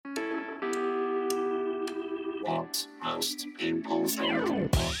What most people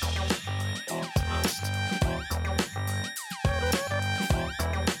think.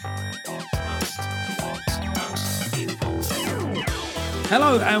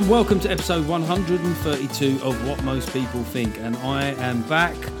 Hello and welcome to episode 132 of What Most People Think, and I am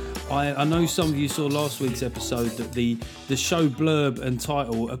back. I know some of you saw last week's episode that the show blurb and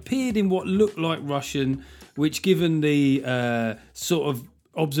title appeared in what looked like Russian, which, given the sort of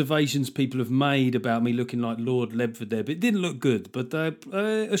observations people have made about me looking like Lord Ledford there, but it didn't look good. But I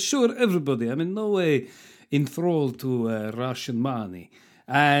assure everybody I'm in no way enthralled to Russian money.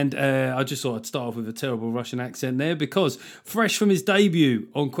 And I just thought I'd start off with a terrible Russian accent there, because fresh from his debut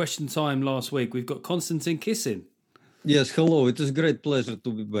on Question Time last week, we've got Konstantin KISIN. Yes, hello. It is a great pleasure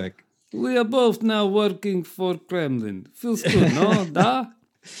to be back. We are both now working for Kremlin. Feels good, no? Da?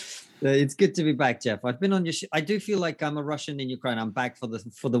 It's good to be back, Jeff. I've been on your I do feel like I'm a Russian in Ukraine. I'm back for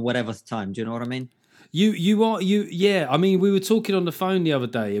the whatever time. Do you know what I mean? Yeah. I mean, we were talking on the phone the other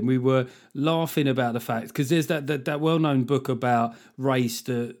day, and we were laughing about the fact, because there's that well-known book about race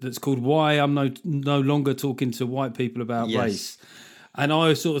that's called "Why I'm No Longer Talking to White People About Race." And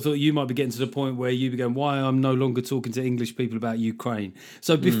I sort of thought you might be getting to the point where you began, "Why I'm no longer talking to English people about Ukraine."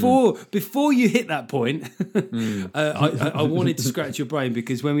 So before you hit that point, I wanted to scratch your brain,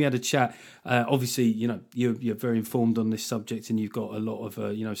 because when we had a chat, obviously, you know, you're very informed on this subject, and you've got a lot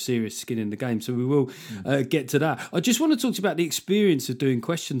of serious skin in the game. So we will get to that. I just want to talk to you about the experience of doing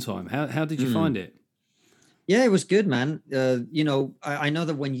Question Time. How did you find it? Yeah, it was good, man. I know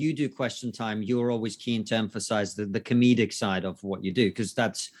that when you do Question Time, you're always keen to emphasize the comedic side of what you do, because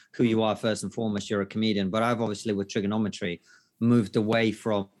that's who you are first and foremost. You're a comedian. But I've obviously, with trigonometry, moved away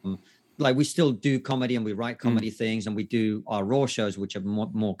from, like, we still do comedy and we write comedy things, and we do our raw shows, which are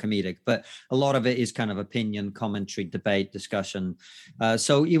more comedic. But a lot of it is kind of opinion, commentary, debate, discussion.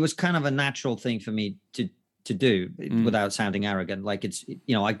 So it was kind of a natural thing for me to do without sounding arrogant. Like, it's,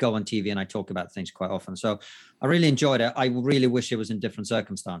 I go on TV and I talk about things quite often. So I really enjoyed it. I really wish it was in different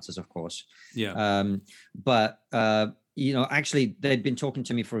circumstances, of course. Yeah. But actually they'd been talking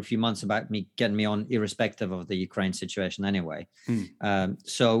to me for a few months about getting me on, irrespective of the Ukraine situation anyway.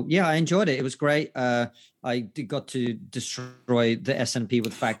 So yeah, I enjoyed it. It was great. I got to destroy the SNP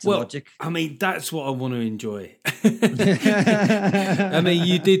with facts and logic. I mean, that's what I want to enjoy. I mean,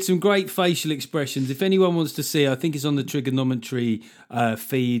 you did some great facial expressions. If anyone wants to see, I think it's on the trigonometry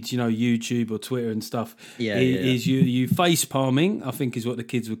feeds, YouTube or Twitter and stuff. Is you face palming, I think is what the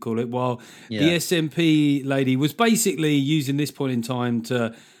kids would call it, while the SNP lady was basically using this point in time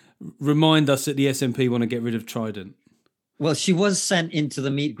to remind us that the SNP want to get rid of Trident. Well, she was sent into the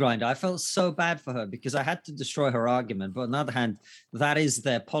meat grinder. I felt so bad for her, because I had to destroy her argument. But on the other hand, that is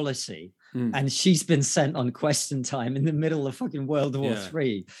their policy. And she's been sent on Question Time in the middle of fucking World War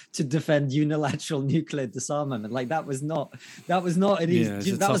III to defend unilateral nuclear disarmament. Like, that was not an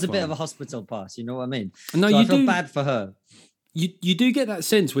easy, that was a bit of a hospital pass. You know what I mean? No, so I felt bad for her. You do get that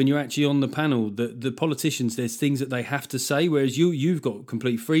sense when you're actually on the panel that the politicians, there's things that they have to say, whereas you've got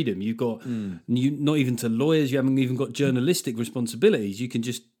complete freedom. You've got not even to lawyers. You haven't even got journalistic responsibilities. You can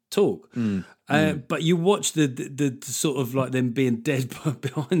just talk. But you watch the sort of like them being dead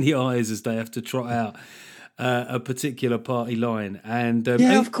behind the eyes as they have to trot out a particular party line. And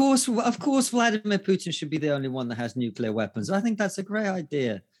of course, Vladimir Putin should be the only one that has nuclear weapons. I think that's a great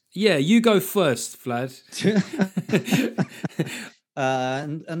idea. Yeah, you go first, Vlad.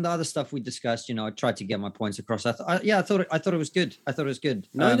 And the other stuff we discussed, I tried to get my points across. I thought it was good.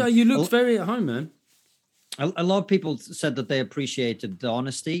 No, you looked very at home, man. A lot of people said that they appreciated the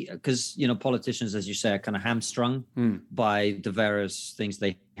honesty, because politicians, as you say, are kind of hamstrung by the various things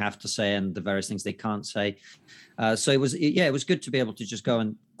they have to say and the various things they can't say. So it was good to be able to just go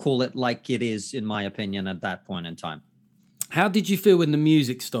and call it like it is, in my opinion, at that point in time. How did you feel when the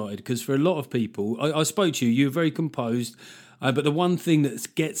music started? Because for a lot of people, I spoke to you, you were very composed, but the one thing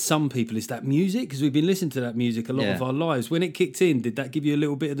that gets some people is that music, because we've been listening to that music a lot of our lives. When it kicked in, did that give you a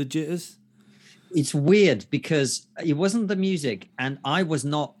little bit of the jitters? It's weird, because it wasn't the music, and I was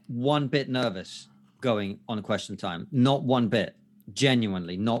not one bit nervous going on Question Time. Not one bit.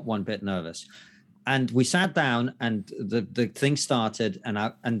 Genuinely, not one bit nervous. And we sat down, and the thing started,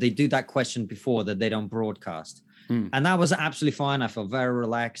 and they do that question before that they don't broadcast. And that was absolutely fine. I felt very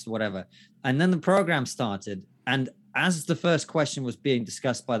relaxed, whatever. And then the program started. And as the first question was being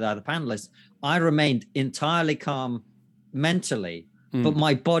discussed by the other panelists, I remained entirely calm mentally, but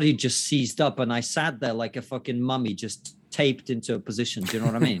my body just seized up. And I sat there like a fucking mummy, just taped into a position. Do you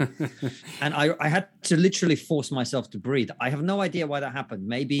know what I mean? And I had to literally force myself to breathe. I have no idea why that happened.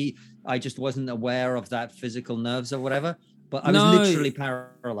 Maybe I just wasn't aware of that physical nerves or whatever. but I was literally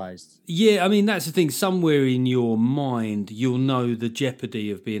paralyzed. Yeah, I mean, that's the thing. Somewhere in your mind, you'll know the jeopardy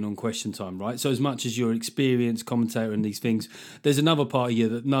of being on Question Time, right? So as much as you're an experienced commentator and these things, there's another part of you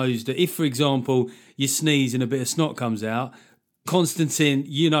that knows that if, for example, you sneeze and a bit of snot comes out, Konstantin,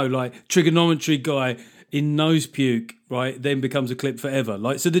 like trigonometry guy in nose puke, right, then becomes a clip forever.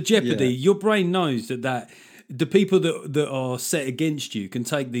 Like, so the jeopardy, your brain knows that the people that are set against you can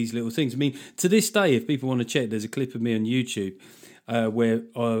take these little things. I mean, to this day, if people want to check, there's a clip of me on YouTube where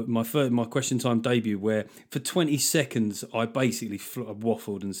my Question Time debut, where for 20 seconds I basically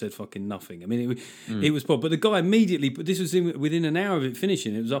waffled and said fucking nothing. I mean, it was But the guy immediately, but this was within an hour of it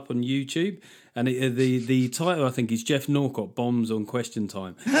finishing. It was up on YouTube, and the title, I think, is Jeff Norcott Bombs on Question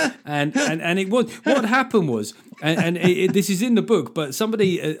Time, and it was, what happened was, this is in the book, but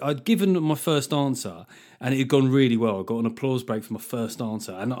somebody, I'd given my first answer. And it had gone really well. I got an applause break for my first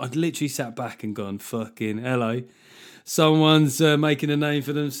answer. And I'd literally sat back and gone, fucking hello. Someone's making a name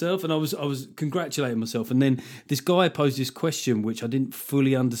for themselves. And I was congratulating myself. And then this guy posed this question, which I didn't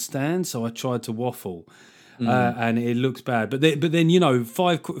fully understand. So I tried to waffle. And it looks bad. But then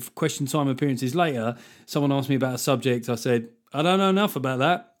 5 Question Time appearances later, someone asked me about a subject. I said, I don't know enough about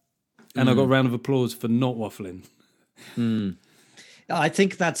that. And I got a round of applause for not waffling. I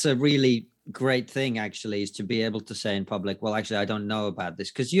think that's a really great thing, actually, is to be able to say in public, well, actually, I don't know about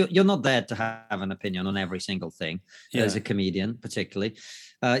this, because you're not there to have an opinion on every single thing as a comedian, particularly.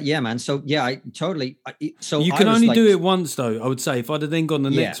 Man. So I totally. So you can only do it once, though. I would say if I'd have then gone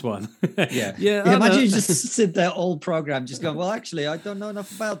the next one. Imagine you just sit there all program, just go, well, actually, I don't know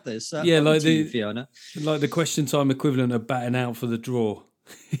enough about this. Like Fiona, like the Question Time equivalent of batting out for the draw.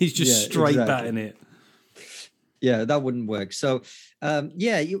 He's just straight batting it. Yeah, that wouldn't work. So, but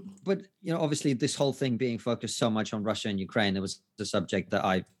obviously, this whole thing being focused so much on Russia and Ukraine, it was the subject that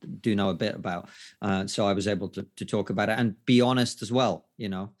I do know a bit about. So I was able to talk about it and be honest as well,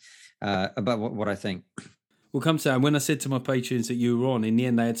 about what I think. We'll come to that. And when I said to my patrons that you were on, in the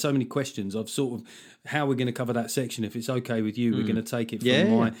end, they had so many questions. I've sort of, how we're going to cover that section. If it's okay with you, we're going to take it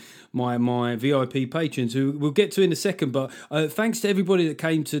from my VIP patrons, who we'll get to in a second. But thanks to everybody that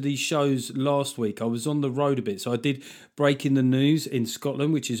came to these shows last week. I was on the road a bit. So I did Breaking the News in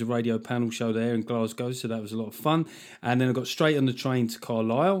Scotland, which is a radio panel show there in Glasgow. So that was a lot of fun. And then I got straight on the train to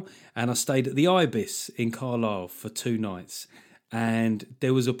Carlisle, and I stayed at the Ibis in Carlisle for 2 nights. And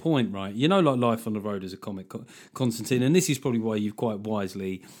there was a point, right? Like life on the road as a comic, Konstantin, and this is probably why you've quite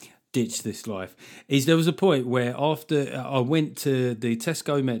wisely ditched this life, is there was a point where after I went to the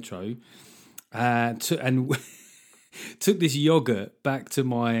Tesco Metro and took this yogurt back to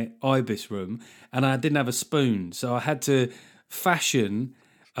my Ibis room, and I didn't have a spoon. So I had to fashion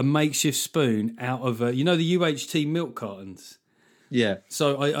a makeshift spoon out of, the UHT milk cartons. Yeah.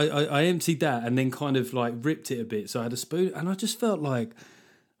 So I emptied that and then kind of like ripped it a bit. So I had a spoon, and I just felt like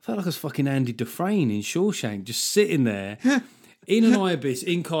I was fucking Andy Dufresne in Shawshank, just sitting there in an Ibis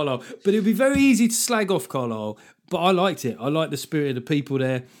in Carlisle. But it would be very easy to slag off Carlisle, but I liked it. I liked the spirit of the people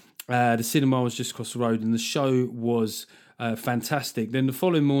there. The cinema was just across the road, and the show was fantastic. Then the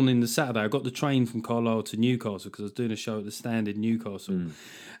following morning, the Saturday, I got the train from Carlisle to Newcastle because I was doing a show at the Stand in Newcastle.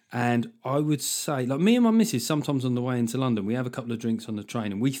 And I would say, like, me and my missus, sometimes on the way into London, we have a couple of drinks on the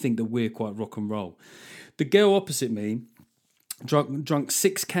train, and we think that we're quite rock and roll. The girl opposite me drunk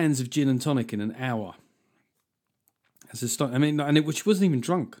 6 cans of gin and tonic in an hour. Which wasn't even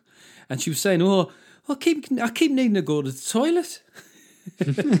drunk. And she was saying, I keep needing to go to the toilet.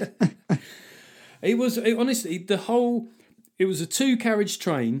 Honestly, it was a 2-carriage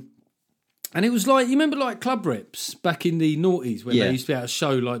train. And it was like, you remember like club reps back in the noughties when they used to be able to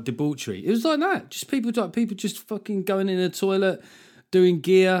show like debauchery? It was like that. Just people just fucking going in the toilet, doing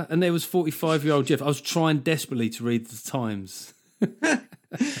gear. And there was 45-year-old Jeff. I was trying desperately to read the Times.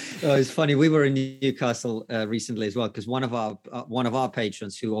 It's funny. We were in Newcastle recently as well, because one of our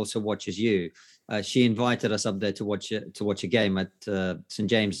patrons who also watches you, she invited us up there to watch a game at St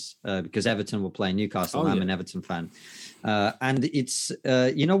James because Everton were playing Newcastle. I'm an Everton fan, and it's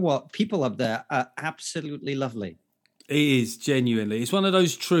you know what, people up there are absolutely lovely. It is, genuinely. It's one of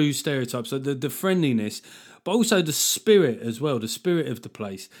those true stereotypes, so the friendliness, but also the spirit as well, the spirit of the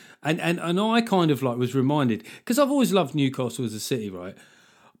place. And I kind of like was reminded, because I've always loved Newcastle as a city, right?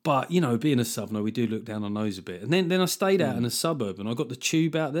 But, being a southerner, we do look down on those a bit. And then I stayed out in a suburb, and I got the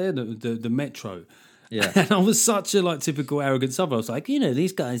tube out there, the metro. Yeah. And I was such a typical arrogant southerner. I was like,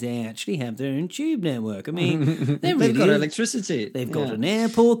 these guys, they actually have their own tube network. I mean, they've got electricity. They've got an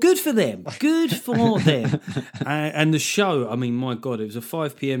airport. Good for them. Good for them. And the show, I mean, my God, it was a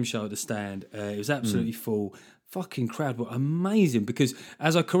 5 p.m. show at the Stand. It was absolutely full. Fucking crowd were amazing because,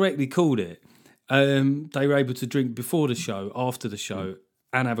 as I correctly called it, they were able to drink before the show, after the show,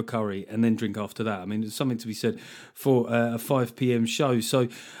 and have a curry, and then drink after that. I mean, there's something to be said for a 5 p.m. show. So,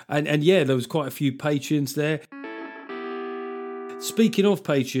 and yeah, there was quite a few patrons there. Speaking of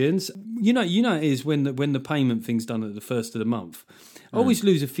patrons, you know it is when the payment thing's done at the first of the month. I always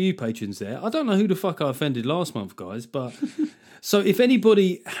lose a few patrons there. I don't know who the fuck I offended last month, guys, but so if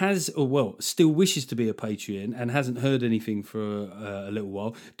anybody has, or well, still wishes to be a Patreon and hasn't heard anything for a little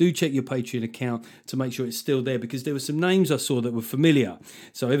while, do check your Patreon account to make sure it's still there, because there were some names I saw that were familiar.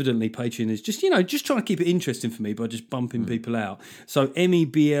 So evidently Patreon is just trying to keep it interesting for me by just bumping people out. So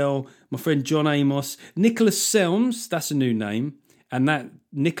MEBL, my friend John Amos, Nicholas Selms, that's a new name. And that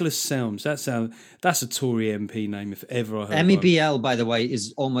Nicholas Selms, that's a Tory MP name if ever I heard. MEBL, by the way,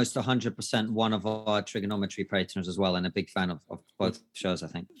 is almost 100% one of our trigonometry patrons as well, and a big fan of both shows, I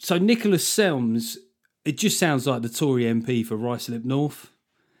think. So Nicholas Selms, it just sounds like the Tory MP for Ruislip North.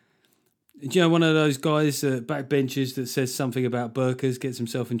 Do you know one of those guys, backbenchers, that says something about burkas, gets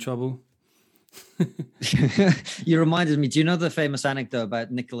himself in trouble? You reminded me. Do you know the famous anecdote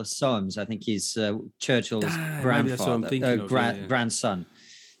about Nicholas Soames? I think he's Churchill's grandfather, grandson.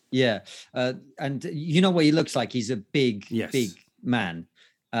 Yeah, and you know what he looks like? He's a big man.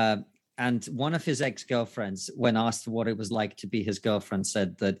 And one of his ex-girlfriends, when asked what it was like to be his girlfriend,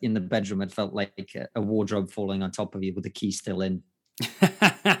 said that in the bedroom it felt like a wardrobe falling on top of you with the key still in.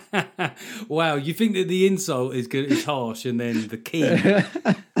 Wow, you think that the insult is good, is harsh, and then the key.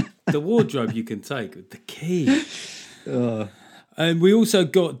 The wardrobe you can take with the key. And we also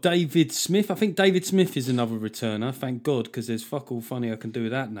got David Smith. I think David Smith is another returner. Thank God, because there's fuck all funny I can do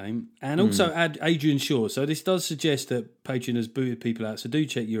with that name. And also add Adrian Shaw. So this does suggest that Patreon has booted people out. So do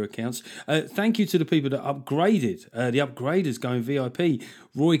check your accounts. Thank you to the people that upgraded. The upgraders going VIP.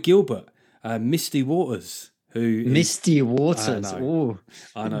 Roy Gilbert, Misty Waters. Misty Waters.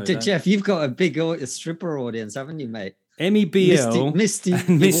 I know. Jeff, you've got a big stripper audience, haven't you, mate? MEBL, Misty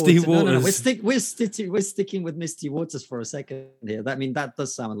Waters. No. We're sticking with Misty Waters for a second here. That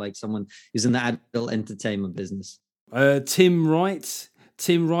does sound like someone who's in the adult entertainment business. Tim Wright is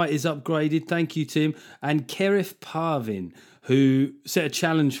upgraded. Thank you, Tim. And Kerif Parvin, who set a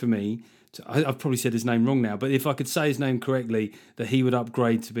challenge for me. I've probably said his name wrong now, but if I could say his name correctly, that he would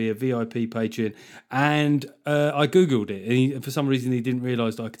upgrade to be a VIP patron. And I Googled it. And for some reason, he didn't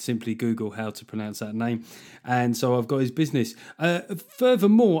realise that I could simply Google how to pronounce that name. And so I've got his business.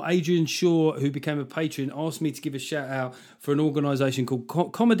 Furthermore, Adrian Shaw, who became a patron, asked me to give a shout out for an organisation called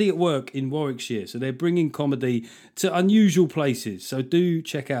Comedy at Work in Warwickshire. So they're bringing comedy to unusual places. So do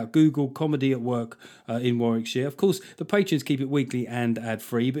check out Google Comedy at Work in Warwickshire. Of course, the patrons keep it weekly and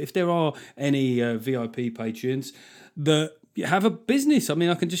ad-free. But if there are any VIP patrons that have a business, I mean,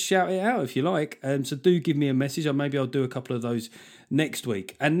 I can just shout it out if you like. So do give me a message. Or maybe I'll do a couple of those next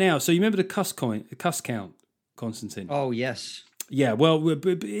week. And now, so you remember the cuss count, Konstantin? Oh, yes. Yeah, well,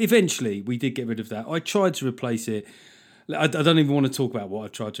 eventually we did get rid of that. I tried to replace it. I don't even want to talk about what I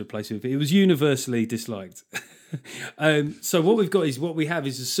tried to replace it with. It was universally disliked. So what we have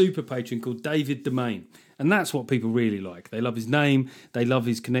is a super patron called David Domain. And that's what people really like. They love his name. They love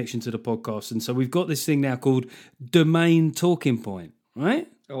his connection to the podcast. And so we've got this thing now called Domain Talking Point, right?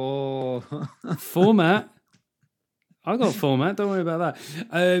 Oh. Format. I got format. Don't worry about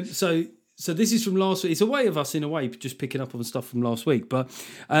that. So this is from last week. It's a way of us, in a way, just picking up on stuff from last week. But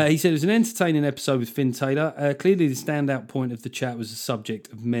he said it was an entertaining episode with Finn Taylor. Clearly, the standout point of the chat was the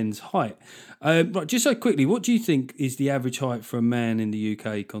subject of men's height. Right, just so quickly, what do you think is the average height for a man in the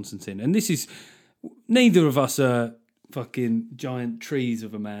UK, Konstantin? And this is... Neither of us are fucking giant trees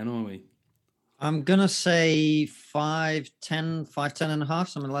of a man, are we? I'm going to say 5'10", 5'10 and a half,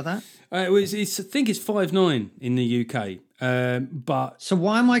 something like that. I think it's 5'9" in the UK. But so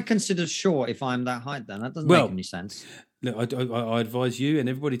why am I considered short if I'm that height then? That doesn't make any sense. Look, I advise you and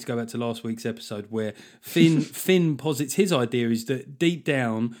everybody to go back to last week's episode where Finn posits his idea is that deep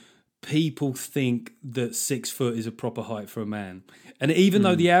down, people think that 6 foot is a proper height for a man. And even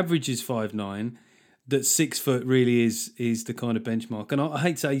though the average is 5'9", that 6 foot really is the kind of benchmark. And I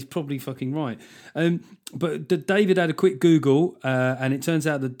hate to say he's probably fucking right. But David had a quick Google and it turns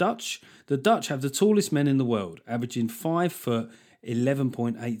out the Dutch have the tallest men in the world, averaging 5 foot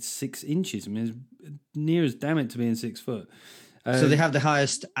 11.86 inches. I mean, it's near as damn it to being 6 foot. So they have the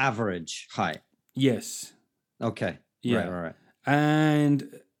highest average height? Yes. Okay. Yeah. Right.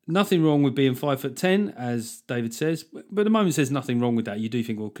 And... nothing wrong with being 5'10", as David says, but the moment says nothing wrong with that, you do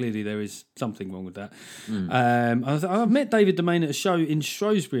think, well, clearly there is something wrong with that. I've met David Domain at a show in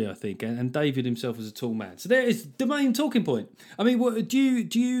Shrewsbury, I think, and David himself was a tall man. So there is Domain Talking Point. I mean, do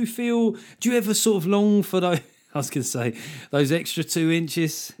you ever sort of long for those? I was going to say those extra 2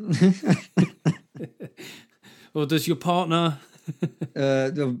 inches. Or does your partner?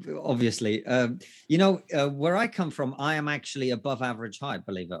 Obviously. Where I come from, I am actually above average height,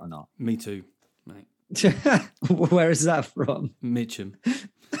 believe it or not. Me too, mate. Where is that from? Mitcham.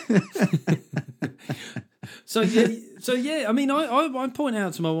 So yeah. I mean, I point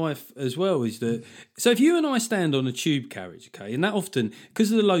out to my wife as well is that so if you and I stand on a tube carriage, okay, and that often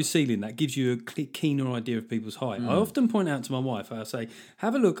because of the low ceiling, that gives you a keener idea of people's height. I often point out to my wife, I say,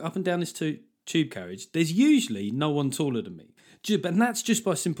 have a look up and down this tube carriage. There's usually no one taller than me, and that's just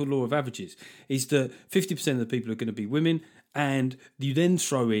by simple law of averages. Is that 50% of the people are going to be women, and you then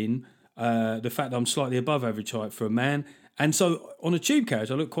throw in the fact that I'm slightly above average height for a man, and so on a tube carriage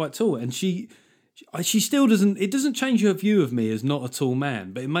I look quite tall, and she still doesn't. It doesn't change her view of me as not a tall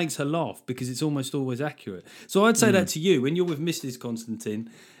man, but it makes her laugh because it's almost always accurate. So I'd say that to you when you're with Mrs. Konstantin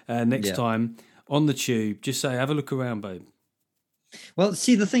next time on the tube. Just say, have a look around, babe. Well,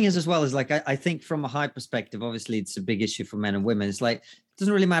 see, the thing is as well is like I think from a height perspective, obviously it's a big issue for men and women. It's like it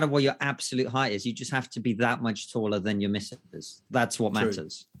doesn't really matter what your absolute height is. You just have to be that much taller than your missus. That's what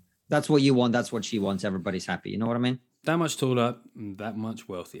matters. That's what you want. That's what she wants. Everybody's happy. You know what I mean? That much taller, that much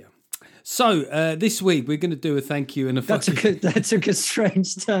wealthier. So this week we're going to do a thank you and a that took a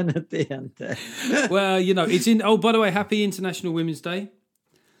strange turn at the end there. Well, it's in. Oh, by the way, happy International Women's Day.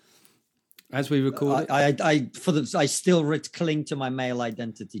 As we record, I still cling to my male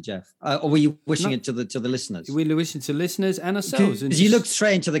identity, Jeff. Or were you wishing it to the listeners? We're wishing to listeners and ourselves. Because you looked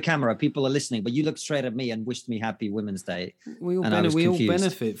straight into the camera. People are listening, but you looked straight at me and wished me happy Women's Day. We all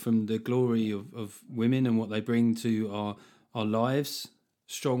benefit from the glory of women and what they bring to our lives.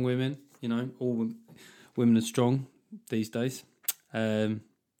 Strong women, all women are strong these days.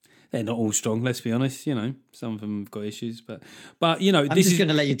 They're not all strong, let's be honest. Some of them have got issues, but I'm just going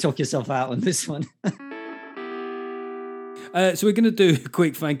to let you talk yourself out on this one. So we're going to do a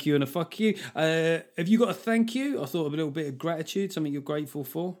quick thank you and a fuck you. Have you got a thank you? I thought of a little bit of gratitude, something you're grateful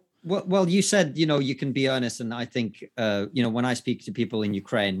for. Well, you said, you can be earnest. And I think, when I speak to people in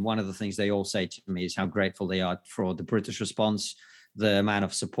Ukraine, one of the things they all say to me is how grateful they are for the British response, the amount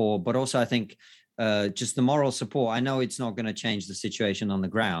of support, but also I think just the moral support. I know it's not going to change the situation on the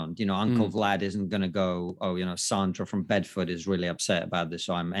ground. Uncle Vlad isn't going to go, Sandra from Bedford is really upset about this,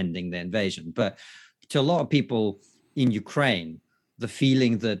 so I'm ending the invasion. But to a lot of people in Ukraine, the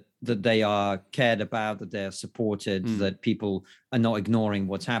feeling that they are cared about, that they're supported, that people are not ignoring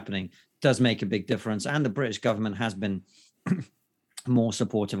what's happening does make a big difference. And the British government has been more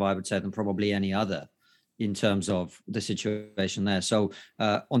supportive, I would say, than probably any other in terms of the situation there. So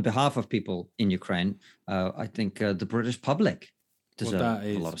on behalf of people in Ukraine, I think the British public deserve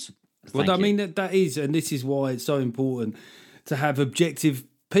a lot of support. That is, and this is why it's so important to have objective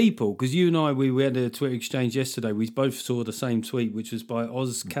people, because you and I, we had a Twitter exchange yesterday. We both saw the same tweet, which was by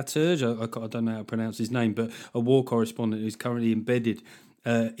Oz Katerj. I don't know how to pronounce his name, but a war correspondent who's currently embedded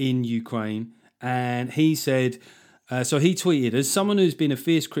in Ukraine. And he said... So he tweeted, as someone who's been a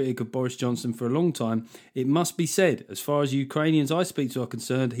fierce critic of Boris Johnson for a long time, it must be said, as far as Ukrainians I speak to are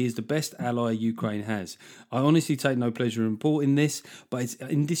concerned, he is the best ally Ukraine has. I honestly take no pleasure in reporting this, but it's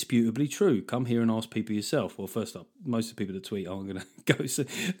indisputably true. Come here and ask people yourself. Well, first up, most of the people that tweet aren't going to go, so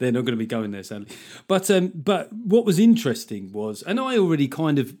they're not going to be going there, sadly. But what was interesting was, and I already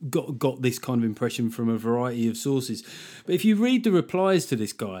kind of got this kind of impression from a variety of sources, but if you read the replies to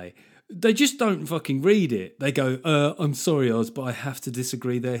this guy, they just don't fucking read it. They go, I'm sorry, Oz, but I have to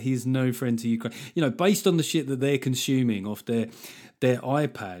disagree there. He's no friend to Ukraine. Based on the shit that they're consuming off their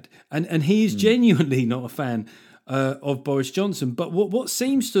iPad. And he is genuinely not a fan of Boris Johnson. But what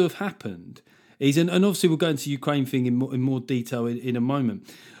seems to have happened is, and obviously we'll go into the Ukraine thing in more detail in a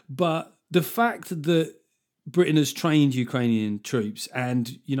moment, but the fact that Britain has trained Ukrainian troops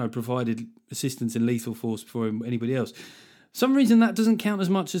and, provided assistance in lethal force before anybody else, for some reason that doesn't count as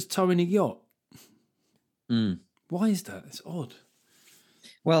much as towing a yacht. Why is that? It's odd.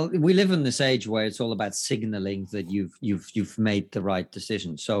 Well, we live in this age where it's all about signaling that you've made the right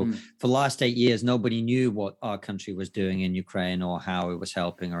decision. So for the last 8 years, nobody knew what our country was doing in Ukraine or how it was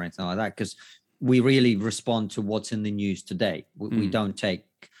helping or anything like that, because we really respond to what's in the news today. We don't take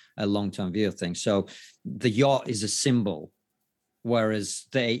a long-term view of things. So the yacht is a symbol, whereas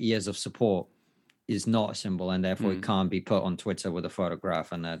the 8 years of support is not a symbol, and therefore it can't be put on Twitter with a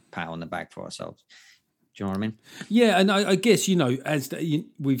photograph and a pat on the back for ourselves. Do you know what I mean? Yeah, and I guess, as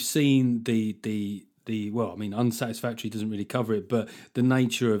we've seen the unsatisfactory doesn't really cover it, but the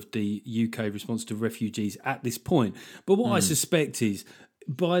nature of the UK response to refugees at this point. But what I suspect is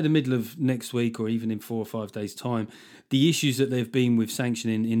by the middle of next week, or even in 4 or 5 days' time, the issues that there have been with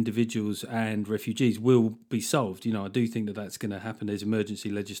sanctioning individuals and refugees will be solved. I do think that that's going to happen. There's emergency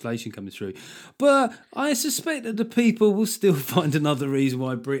legislation coming through. But I suspect that the people will still find another reason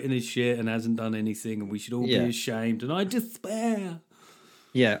why Britain is shit and hasn't done anything, and we should all be ashamed. And I despair.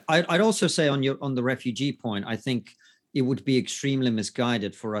 Yeah, I'd also say on the refugee point, I think it would be extremely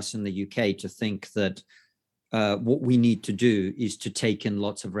misguided for us in the UK to think that what we need to do is to take in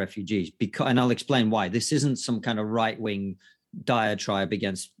lots of refugees. And I'll explain why. This isn't some kind of right-wing diatribe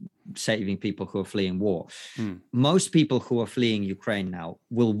against saving people who are fleeing war. Most people who are fleeing Ukraine now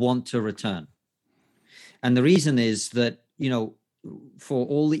will want to return. And the reason is that, for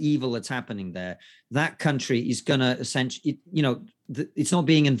all the evil that's happening there, that country is going to essentially, it's not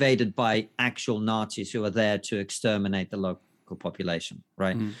being invaded by actual Nazis who are there to exterminate the local population,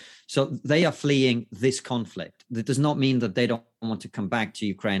 right? So they are fleeing this conflict. That does not mean that they don't want to come back to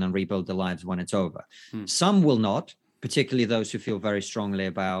Ukraine and rebuild their lives when it's over. Some will not, particularly those who feel very strongly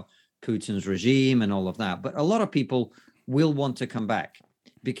about Putin's regime and all of that. But a lot of people will want to come back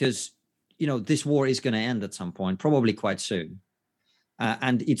because, this war is going to end at some point, probably quite soon.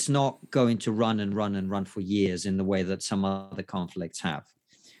 And it's not going to run for years in the way that some other conflicts have,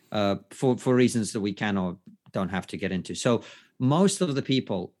 for reasons that we can or don't have to get into. So most of the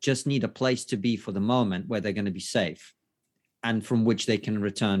people just need a place to be for the moment where they're going to be safe and from which they can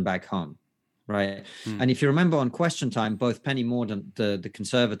return back home, right? And if you remember on Question Time, both Penny Mordaunt, the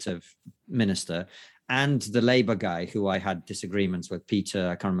Conservative minister, and the Labour guy who I had disagreements with, Peter,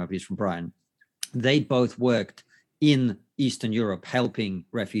 I can't remember, he's from Brighton, they both worked in Eastern Europe, helping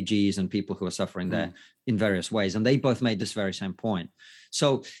refugees and people who are suffering there in various ways. And they both made this very same point.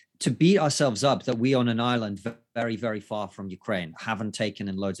 So to beat ourselves up that we on an island very, very far from Ukraine haven't taken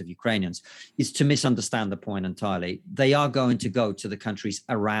in loads of Ukrainians is to misunderstand the point entirely. They are going to go to the countries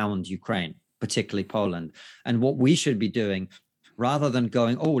around Ukraine, particularly Poland. And what we should be doing, rather than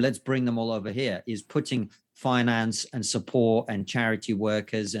going, let's bring them all over here, is putting finance and support and charity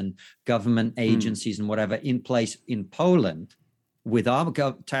workers and government agencies and whatever in place in Poland with our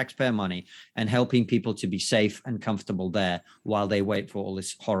taxpayer money and helping people to be safe and comfortable there while they wait for all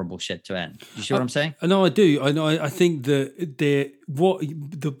this horrible shit to end. You see what I'm saying? No, I do. I know. I think that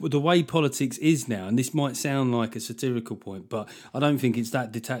the way politics is now, and this might sound like a satirical point, but I don't think it's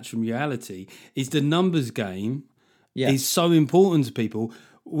that detached from reality, is the numbers game is so important to people.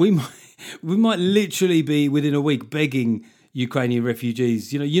 We might literally be within a week begging Ukrainian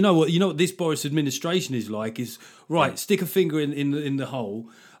refugees. You know what this Boris administration is like. Is right. Stick a finger in the hole.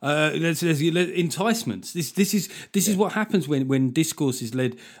 Let's enticements. This is what happens when discourse is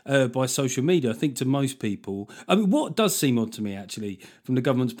led by social media. I think to most people. I mean, what does seem odd to me actually, from the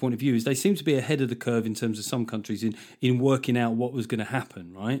government's point of view, is they seem to be ahead of the curve in terms of some countries in working out what was going to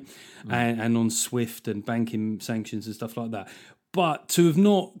happen, right? And on SWIFT and banking sanctions and stuff like that. But to have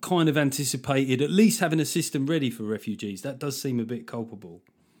not kind of anticipated at least having a system ready for refugees, that does seem a bit culpable.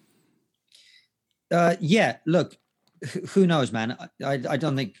 Look, who knows, man? I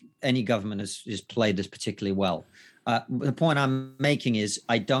don't think any government has played this particularly well. The point I'm making is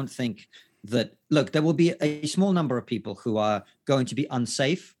I don't think that, look, there will be a small number of people who are going to be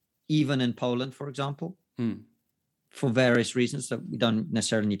unsafe, even in Poland, for example, for various reasons that we don't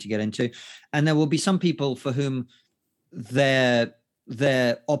necessarily need to get into. And there will be some people for whom their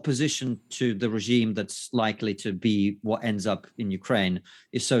opposition to the regime that's likely to be what ends up in Ukraine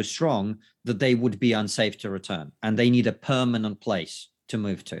is so strong that they would be unsafe to return and they need a permanent place to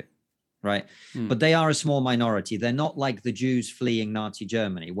move to, right? But they are a small minority. They're not like the Jews fleeing Nazi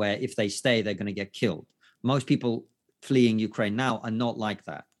Germany, where if they stay, they're going to get killed. Most people fleeing Ukraine now are not like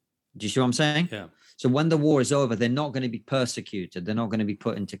that. Do you see what I'm saying? Yeah. So when the war is over, they're not going to be persecuted. They're not going to be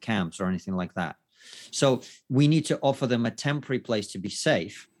put into camps or anything like that. So we need to offer them a temporary place to be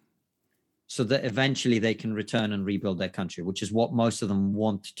safe so that eventually they can return and rebuild their country, which is what most of them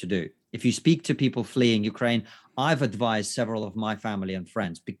want to do. If you speak to people fleeing Ukraine, I've advised several of my family and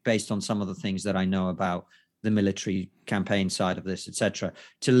friends, based on some of the things that I know about the military campaign side of this, etc.,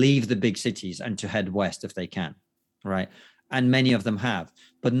 to leave the big cities and to head west if they can, right? And many of them have,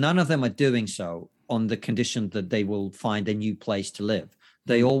 but none of them are doing so on the condition that they will find a new place to live.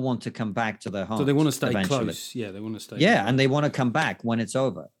 They all want to come back to their homes. So they want to stay eventually. close. Yeah, they want to stay. Yeah, and they want to come back when it's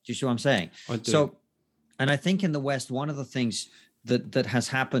over. Do you see what I'm saying? I do. So, and I think in the West, one of the things that has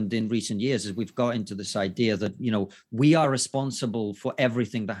happened in recent years is we've got into this idea that, we are responsible for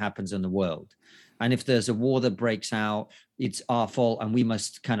everything that happens in the world. And if there's a war that breaks out, it's our fault and we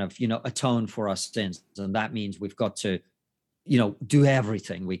must kind of, atone for our sins. And that means we've got to do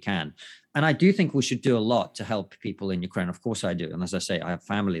everything we can. And I do think we should do a lot to help people in Ukraine. Of course I do. And as I say, I have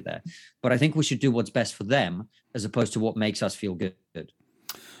family there. But I think we should do what's best for them as opposed to what makes us feel good.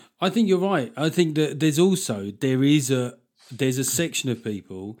 I think you're right. I think that there's a section of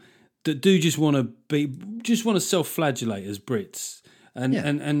people that do just want to self-flagellate as Brits.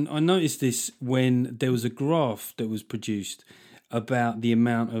 And I noticed this when there was a graph that was produced about the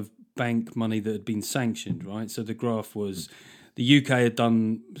amount of bank money that had been sanctioned, right? So the graph was the UK had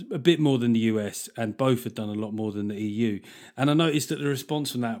done a bit more than the US, and both had done a lot more than the EU. And I noticed that the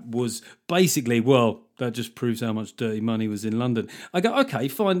response from that was basically, well, that just proves how much dirty money was in London. I go, okay,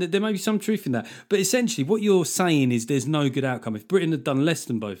 fine, there may be some truth in that. But essentially what you're saying is there's no good outcome. If Britain had done less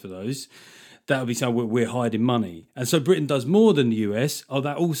than both of those, that would be saying we're hiding money. And so Britain does more than the US. Oh,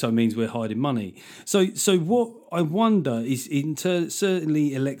 that also means we're hiding money. So what I wonder is,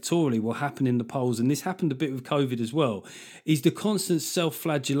 certainly electorally, what happened in the polls, and this happened a bit with COVID as well, is the constant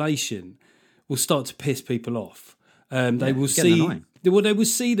self-flagellation will start to piss people off. They will see. Well, they will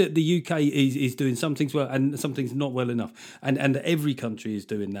see that the UK is doing some things well and some things not well enough, and that every country is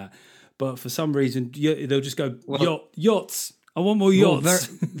doing that. But for some reason, they'll just go, yachts. I want more yachts.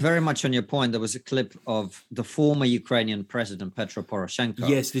 Well, very much on your point, there was a clip of the former Ukrainian president, Petro Poroshenko.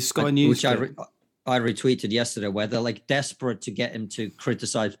 Yes, this Sky News which I retweeted yesterday, where they're like desperate to get him to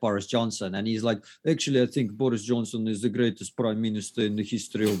criticize Boris Johnson. And he's like, actually, I think Boris Johnson is the greatest prime minister in the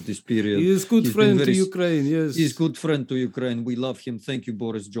history of this period. He is good friend to Ukraine, yes. He's good friend to Ukraine. We love him. Thank you,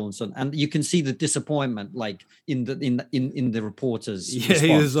 Boris Johnson. And you can see the disappointment, like in the reporters. Yeah,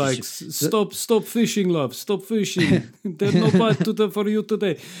 he was like, stop fishing, love. Stop fishing. There's no bite for you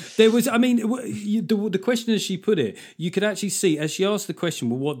today. There was, I mean, the question as she put it, you could actually see, as she asked the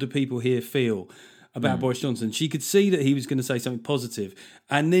question, well, what do people here feel about Boris Johnson? She could see that he was going to say something positive,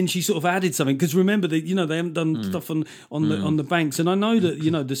 and then she sort of added something, because remember that they haven't done stuff on the banks, and I know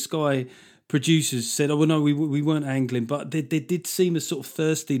that the Sky producers said, oh well, no, we weren't angling, but there did seem a sort of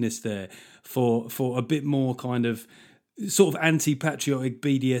thirstiness there for a bit more kind of sort of anti-patriotic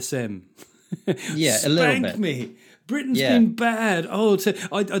BDSM. Yeah, a little bit. Spank me. Britain's been bad. Oh,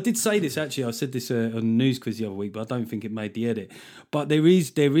 I did say this actually. I said this on a news quiz the other week, but I don't think it made the edit. But there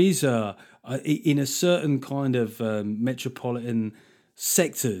is in a certain kind of metropolitan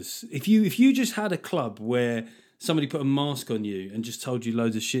sectors, if you just had a club where somebody put a mask on you and just told you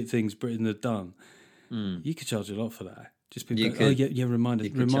loads of shit things Britain had done, you could charge a lot for that. Just be like,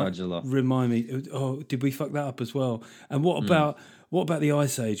 charge a lot. Remind me. Oh, did we fuck that up as well? And what about the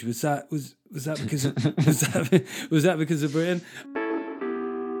Ice Age? Was that because of Britain?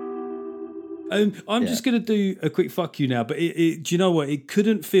 I'm just going to do a quick fuck you now, but do you know what? It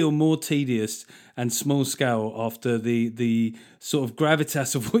couldn't feel more tedious and small scale after the sort of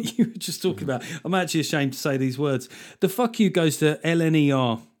gravitas of what you were just talking about. I'm actually ashamed to say these words. The fuck you goes to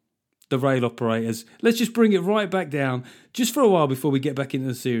LNER, the rail operators. Let's just bring it right back down just for a while before we get back into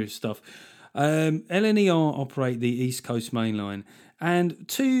the serious stuff. LNER operate the East Coast Main Line, and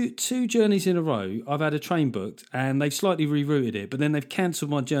two journeys in a row I've had a train booked and they've slightly rerouted it, but then they've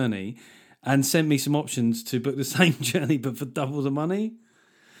cancelled my journey and sent me some options to book the same journey but for double the money.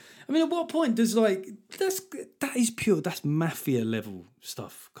 I mean, at what point does that's mafia level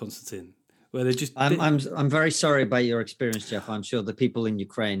stuff, Konstantin? Where they're just I'm very sorry about your experience, Jeff. I'm sure the people in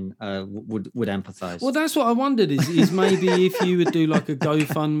Ukraine would empathise. Well, that's what I wondered is maybe if you would do like a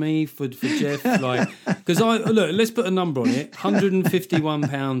GoFundMe for Jeff, like, because let's put a number on it: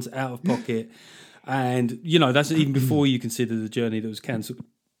 £151 out of pocket, and that's even before you consider the journey that was cancelled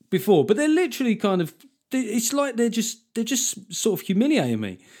before. But they're literally kind of, it's like they're just sort of humiliating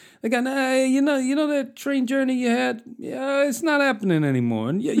me. They're going, hey, you know that train journey you had? Yeah, it's not happening anymore.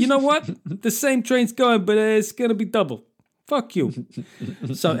 And you know what? The same train's going, but it's going to be double. Fuck you.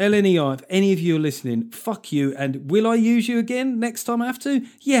 So LNER, if any of you are listening, fuck you. And will I use you again next time I have to?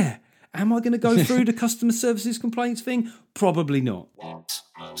 Yeah. Am I going to go through the customer services complaints thing? Probably not. What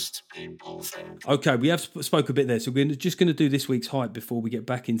most people think. Okay, we have spoke a bit there, so we're just going to do this week's hype before we get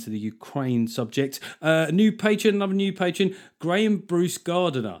back into the Ukraine subject. Another new patron, Graham Bruce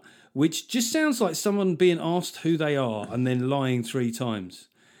Gardiner, which just sounds like someone being asked who they are and then lying 3 times.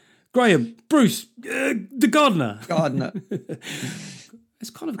 Graham Bruce, the gardener. Gardner. It's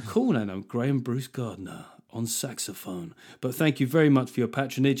kind of a cool name, Graham Bruce Gardner. on saxophone. But thank you very much for your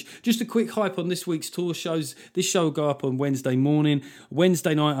patronage. Just a quick hype on this week's tour shows. This show will go up on Wednesday morning.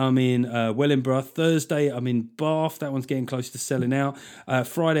 Wednesday night I'm in Wellingborough. Thursday I'm in Bath. That one's getting close to selling out.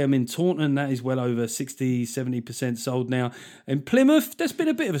 Friday I'm in Taunton. That is well over 60-70% sold now. In Plymouth, there's been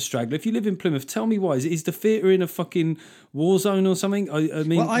a bit of a straggler. If you live in Plymouth, tell me why. Is the theatre in a fucking war zone or something? I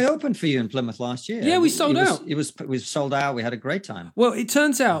mean, well, I opened for you in Plymouth last year. Yeah, we sold out. It was sold out. We had a great time. Well, it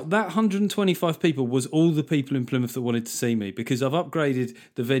turns out that 125 people was all the people in Plymouth that wanted to see me, because I've upgraded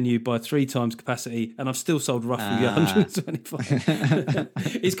the venue by 3 times capacity and I've still sold roughly 125.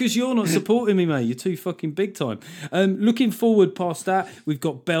 It's because you're not supporting me, mate. You're too fucking big time. Looking forward past that, we've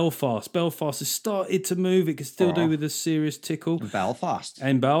got Belfast. Belfast has started to move. It can still do with a serious tickle. Belfast.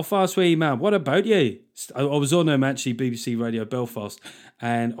 And Belfast, where you, man? What about you? I was on actually BBC Radio Belfast,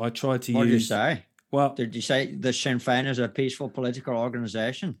 and I tried to use... What did you say? Well, did you say the Sinn Féin is a peaceful political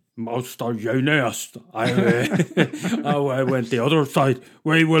organisation? Most are unionist. I went the other side.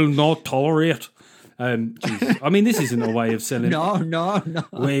 We will not tolerate. Jesus. I mean, this isn't a way of selling. No. No,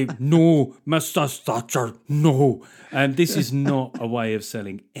 Mr. Thatcher, no. This is not a way of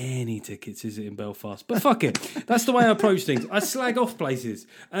selling any tickets, is it, in Belfast? But fuck it. That's the way I approach things. I slag off places.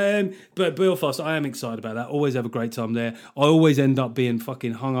 But Belfast, I am excited about that. Always have a great time there. I always end up being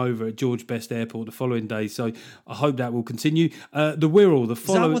fucking hungover at George Best Airport the following day. So I hope that will continue. The Wirral, the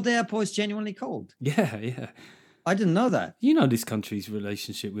following... Is that what the airport's genuinely called? Yeah. I didn't know that. You know this country's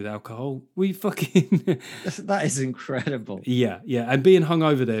relationship with alcohol. We fucking... That is incredible. Yeah. And being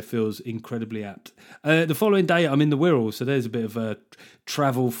hungover there feels incredibly apt. The following day, I'm in the Wirral, so there's a bit of a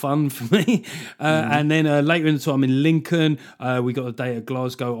travel fun for me. And then later in the time, I'm in Lincoln. We got a day at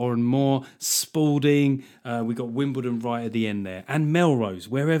Glasgow, Oran Moor, Spalding. We got Wimbledon right at the end there. And Melrose,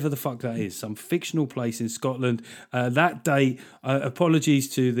 wherever the fuck that is. Some fictional place in Scotland. That date, apologies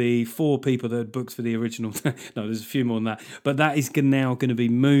to the 4 people that had booked for the original... No, there's a few more than that. But that is now going to be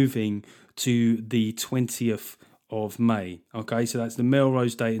moving to the 20th of May. Okay, so that's the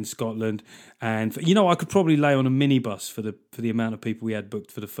Melrose date in Scotland. And I could probably lay on a minibus for the amount of people we had booked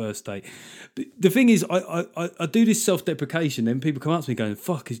for the first date. The thing is, I do this self-deprecation, and people come up to me going,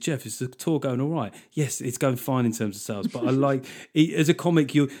 "Fuck, is the tour going all right?" Yes, it's going fine in terms of sales, but I like as a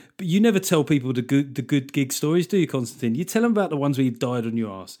comic, you never tell people the good gig stories, do you, Konstantin? You tell them about the ones where you died on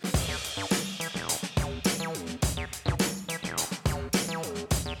your ass.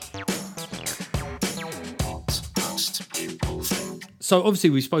 So obviously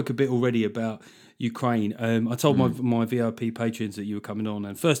we spoke a bit already about Ukraine. I told my VIP patrons that you were coming on,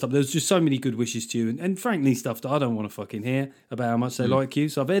 and first up, there was just so many good wishes to you, and frankly stuff that I don't want to fucking hear about how much they like you.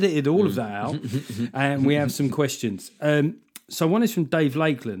 So I've edited all of that out, and we have some questions. So one is from Dave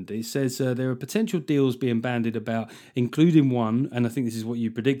Lakeland. It says there are potential deals being bandied about, including one, and I think this is what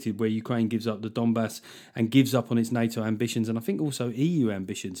you predicted, where Ukraine gives up the Donbass and gives up on its NATO ambitions, and I think also EU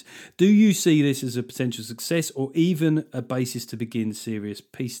ambitions. Do you see this as a potential success, or even a basis to begin serious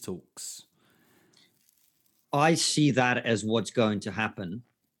peace talks? I see that as what's going to happen,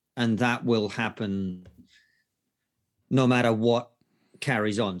 and that will happen no matter what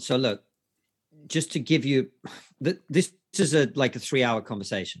carries on. So look, just to give you this is like a 3-hour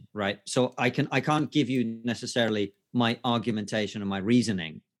conversation, right? So I can't give you necessarily my argumentation and my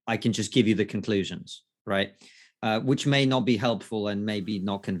reasoning. I can just give you the conclusions, right? Which may not be helpful and maybe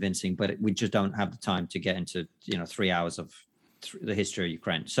not convincing, but we just don't have the time to get into 3 hours of the history of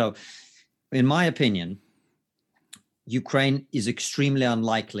Ukraine. So in my opinion, Ukraine is extremely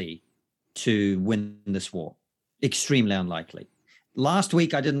unlikely to win this war. Extremely unlikely. Last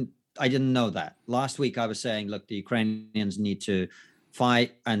week, I didn't know that. Last week, I was saying, look, the Ukrainians need to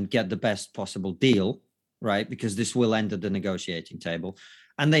fight and get the best possible deal, right? Because this will end at the negotiating table.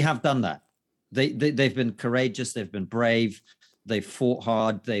 And they have done that. They've been courageous. They've been brave. They've fought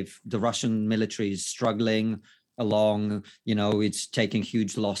hard. The Russian military is struggling along. It's taking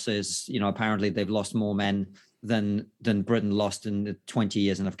huge losses. Apparently they've lost more men than Britain lost in the 20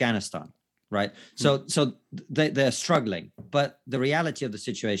 years in Afghanistan. Right. So they're struggling. But the reality of the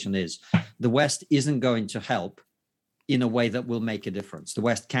situation is the West isn't going to help in a way that will make a difference. The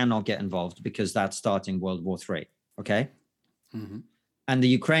West cannot get involved because that's starting World War III. OK. Mm-hmm. And the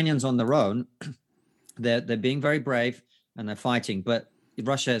Ukrainians on their own, they're being very brave and they're fighting. But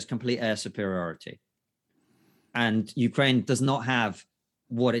Russia has complete air superiority. And Ukraine does not have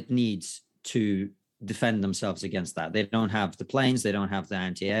what it needs to defend themselves against that. They don't have the planes, they don't have the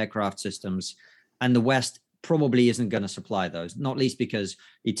anti-aircraft systems, and the West probably isn't going to supply those, not least because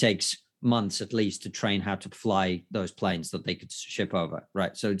it takes months at least to train how to fly those planes that they could ship over,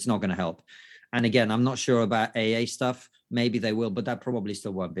 right? So it's not going to help. And again, I'm not sure about AA stuff. Maybe they will, but that probably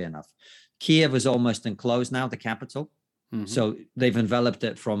still won't be enough. Kiev is almost enclosed now, the capital. Mm-hmm. So they've enveloped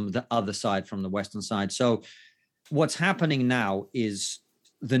it from the other side, from the western side. So what's happening now is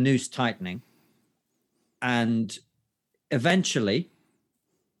the noose tightening. And eventually,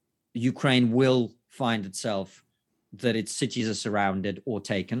 Ukraine will find itself that its cities are surrounded or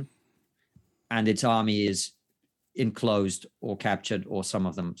taken, and its army is enclosed or captured, or some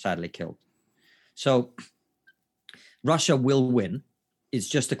of them sadly killed. So Russia will win. It's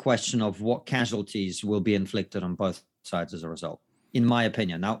just a question of what casualties will be inflicted on both sides as a result, in my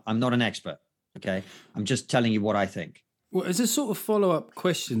opinion. Now, I'm not an expert, okay? I'm just telling you what I think. Well, as a sort of follow-up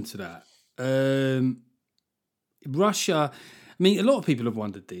question to that, Russia, I mean, a lot of people have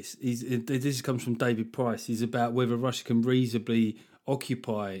wondered this. This comes from David Price. Is about whether Russia can reasonably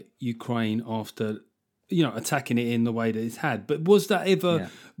occupy Ukraine after, attacking it in the way that it's had. But was that ever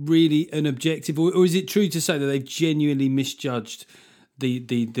really an objective, or is it true to say that they've genuinely misjudged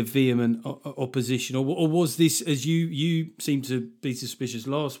the vehement opposition, or was this, as you seem to be suspicious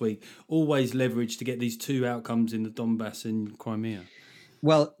last week, always leveraged to get these two outcomes in the Donbass and Crimea?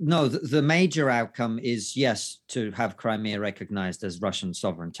 Well, no, the major outcome is, yes, to have Crimea recognized as Russian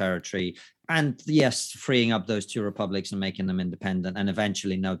sovereign territory, and yes, freeing up those two republics and making them independent, and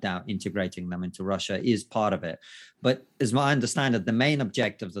eventually, no doubt, integrating them into Russia is part of it. But as I understand it, the main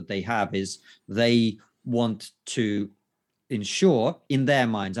objective that they have is they want to ensure, in their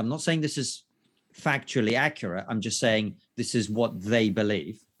minds, I'm not saying this is factually accurate, I'm just saying this is what they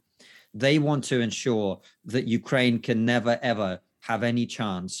believe. They want to ensure that Ukraine can never, ever have any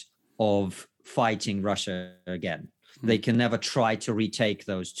chance of fighting Russia again. They can never try to retake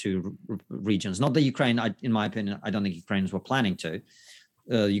those two regions. Not that Ukraine, in my opinion, I don't think Ukrainians were planning to.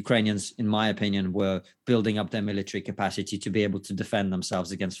 Ukrainians, in my opinion, were building up their military capacity to be able to defend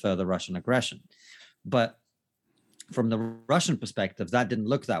themselves against further Russian aggression. But from the Russian perspective, that didn't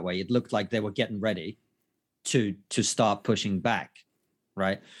look that way. It looked like they were getting ready to start pushing back.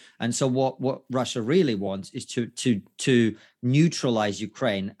 Right. And so what Russia really wants is to neutralize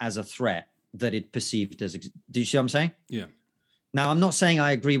Ukraine as a threat that it perceived as. Do you see what I'm saying? Yeah. Now, I'm not saying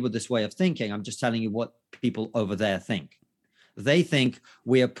I agree with this way of thinking. I'm just telling you what people over there think. They think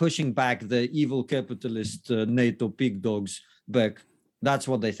we are pushing back the evil capitalist NATO pig dogs back. That's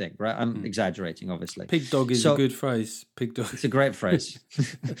what they think, right? I'm exaggerating, obviously. Pig dog is a good phrase. Pig dog. It's a great phrase.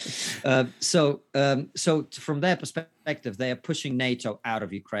 So from their perspective, they are pushing NATO out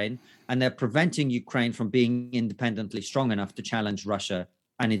of Ukraine, and they're preventing Ukraine from being independently strong enough to challenge Russia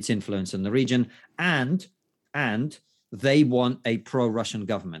and its influence in the region. And they want a pro-Russian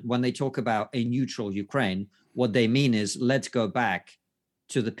government. When they talk about a neutral Ukraine, what they mean is, let's go back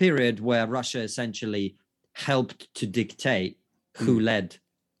to the period where Russia essentially helped to dictate who led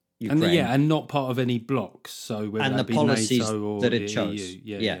Ukraine. And not part of any blocks. So whether and that the be policies NATO or that it the chose.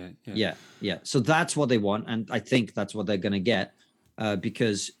 EU. Yeah. So that's what they want, and I think that's what they're going to get,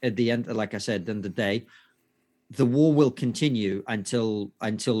 because at the end, like I said, in the day, the war will continue until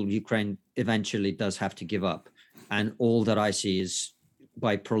Ukraine eventually does have to give up. And all that I see is,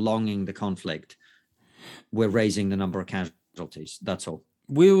 by prolonging the conflict, we're raising the number of casualties. That's all.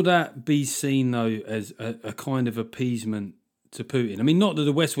 Will that be seen, though, as a kind of appeasement to Putin? I mean, not that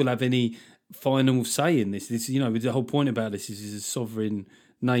the West will have any final say in this. The whole point about this is a sovereign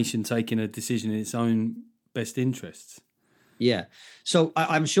nation taking a decision in its own best interests. Yeah. So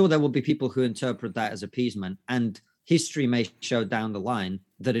I'm sure there will be people who interpret that as appeasement, and history may show down the line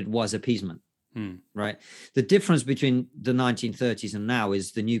that it was appeasement, right? The difference between the 1930s and now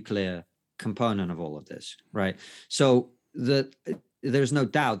is the nuclear component of all of this, right? So there's no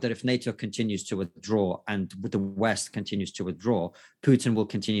doubt that if NATO continues to withdraw and the West continues to withdraw, Putin will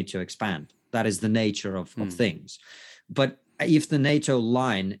continue to expand. That is the nature of things. But if the NATO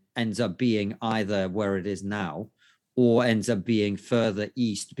line ends up being either where it is now, or ends up being further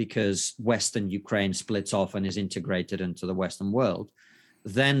east because Western Ukraine splits off and is integrated into the Western world,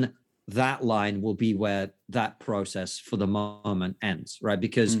 then that line will be where that process for the moment ends, right?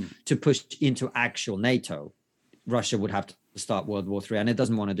 Because to push into actual NATO, Russia would have to start World War III, and it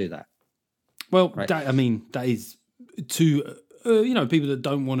doesn't want to do that. Well, right? That is to people that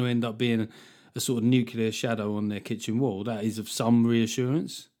don't want to end up being a sort of nuclear shadow on their kitchen wall. That is of some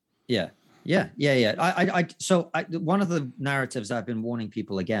reassurance. Yeah. So one of the narratives I've been warning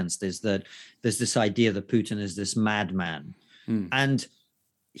people against is that there's this idea that Putin is this madman, and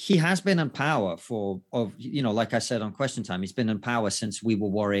he has been in power like I said on Question Time, he's been in power since we were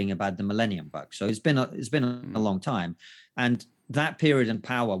worrying about the millennium bug. So it's been a long time, and that period in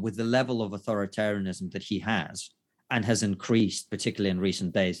power, with the level of authoritarianism that he has and has increased, particularly in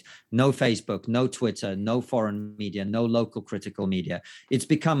recent days, no Facebook, no Twitter, no foreign media, no local critical media. It's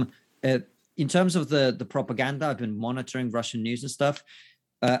become In terms of the propaganda, I've been monitoring Russian news and stuff.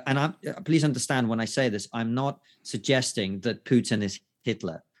 Please understand when I say this, I'm not suggesting that Putin is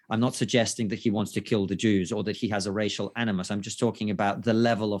Hitler. I'm not suggesting that he wants to kill the Jews or that he has a racial animus. I'm just talking about the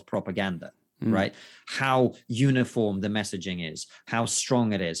level of propaganda, right? How uniform the messaging is, how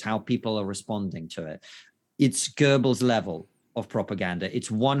strong it is, how people are responding to it. It's Goebbels level of propaganda. It's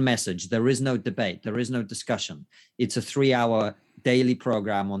one message. There is no debate. There is no discussion. It's a 3-hour daily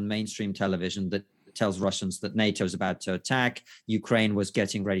program on mainstream television that tells Russians that NATO is about to attack. Ukraine was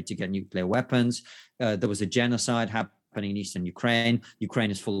getting ready to get nuclear weapons. There was a genocide happening in eastern Ukraine.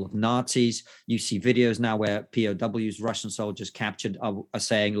 Ukraine is full of Nazis. You see videos now where POWs, Russian soldiers captured, are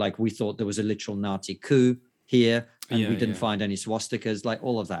saying, like, we thought there was a literal Nazi coup here and we didn't find any swastikas, like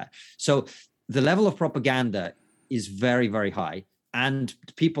all of that. So the level of propaganda is very, very high, and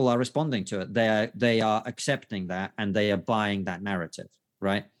people are responding to it. They are accepting that, and they are buying that narrative,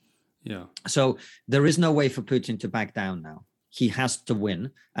 right? Yeah. So there is no way for Putin to back down now. He has to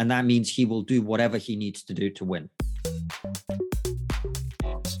win, and that means he will do whatever he needs to do to win.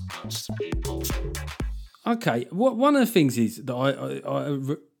 Okay. One of the things is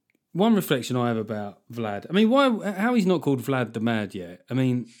that one reflection I have about Vlad. I mean, how he's not called Vlad the Mad yet? I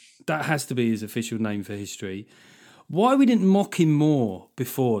mean, that has to be his official name for history. Why we didn't mock him more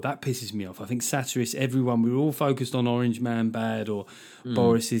before, that pisses me off. I think satirists, everyone, we were all focused on Orange Man Bad or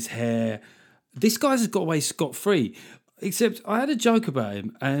Boris's hair. This guy's got away scot-free. Except I had a joke about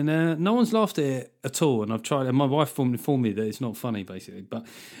him, and no one's laughed at it at all. And I've tried, and my wife informed me that it's not funny, basically. But,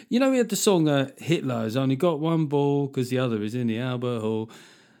 you know, we had the song Hitler has only got one ball because the other is in the Albert Hall.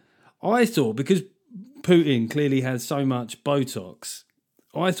 I thought, because Putin clearly has so much Botox,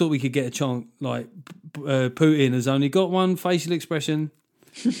 I thought we could get a chant like Putin has only got one facial expression.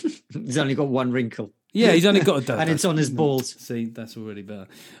 He's only got one wrinkle. Yeah, he's only got a and it's on his balls. See, that's already better.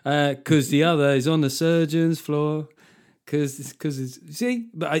 Because the other is on the surgeon's floor. Because see,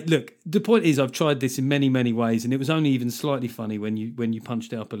 but look, the point is, I've tried this in many, many ways, and it was only even slightly funny when you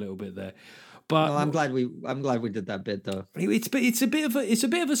punched it up a little bit there. But no, I'm glad we did that bit though. It's a bit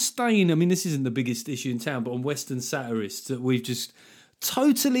of a stain. I mean, this isn't the biggest issue in town, but on Western satirists that we've just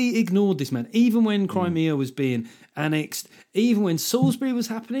totally ignored this man. Even when Crimea was being annexed, even when Salisbury was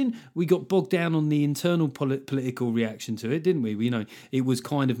happening, we got bogged down on the internal political reaction to it, didn't we? You know, it was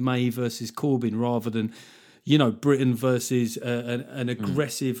kind of May versus Corbyn rather than, you know, Britain versus an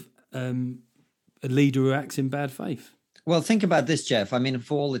aggressive a leader who acts in bad faith. Well, think about this, Jeff. I mean,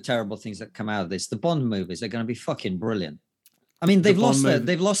 for all the terrible things that come out of this, the Bond movies are going to be fucking brilliant. I mean, they've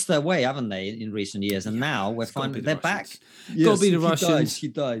lost their way, haven't they, in recent years? And now we're finding they're back. Yes, got to be the Russians. He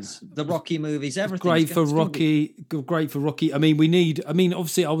dies. The Rocky movies, everything. Great for Rocky. Great for Rocky. I mean,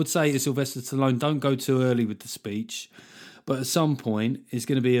 obviously, I would say to Sylvester Stallone, don't go too early with the speech. But at some point, it's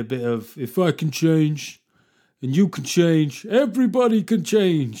going to be a bit of, if I can change and you can change, everybody can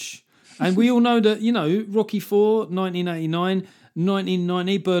change. And we all know that, you know, Rocky IV, 1989,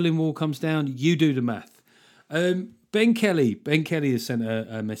 1990, Berlin Wall comes down. You do the math. Ben Kelly has sent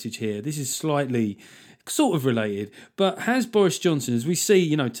a message here. This is slightly sort of related, but has Boris Johnson, as we see,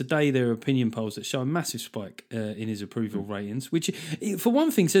 you know, today there are opinion polls that show a massive spike in his approval ratings, which for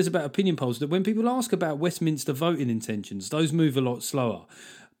one thing says about opinion polls that when people ask about Westminster voting intentions, those move a lot slower.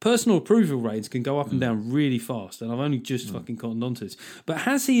 Personal approval ratings can go up and down really fast, and I've only just fucking cottoned onto this. But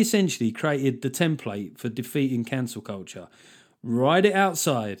has he essentially created the template for defeating cancel culture? Write it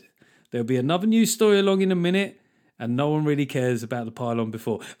outside. There'll be another news story along in a minute, and no one really cares about the pylon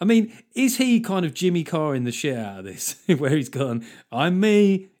before. I mean, is he kind of Jimmy Carr-ing the shit out of this? Where he's gone, I'm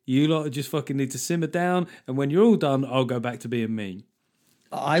me, you lot just fucking need to simmer down, and when you're all done, I'll go back to being me.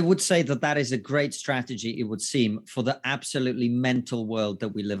 I would say that is a great strategy, it would seem, for the absolutely mental world that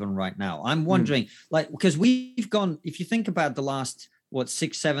we live in right now. I'm wondering, because we've gone, if you think about the last,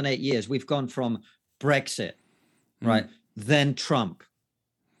 6, 7, 8 years, we've gone from Brexit, right? Then Trump.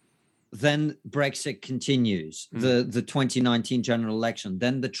 Then Brexit continues, the 2019 general election,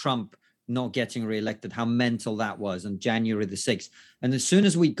 then the Trump not getting reelected, how mental that was, on January the 6th. And as soon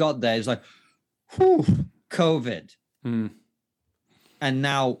as we got there, it's like, whew, COVID. And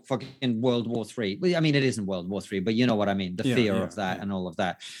now fucking World War III. I mean, it isn't World War III, but you know what I mean, the fear of that and all of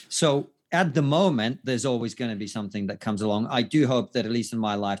that. So at the moment, there's always going to be something that comes along. I do hope that at least in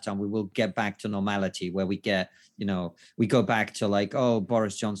my lifetime, we will get back to normality where we get, you know, we go back to like, oh,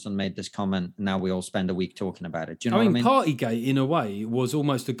 Boris Johnson made this comment. And now we all spend a week talking about it. Do you know what I mean? Partygate, in a way, was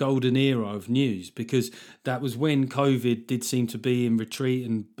almost a golden era of news because that was when COVID did seem to be in retreat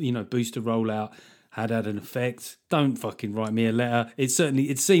and, you know, booster rollout had an effect. Don't fucking write me a letter. It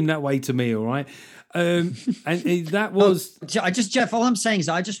seemed that way to me, all right? And that was... Jeff, all I'm saying is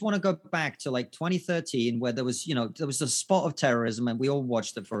I just want to go back to like 2013 where there was a spot of terrorism and we all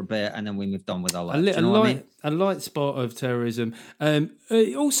watched it for a bit and then we moved on with our lives. A light spot of terrorism.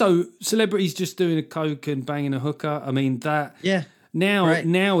 Also, celebrities just doing a coke and banging a hooker. I mean, that... Yeah.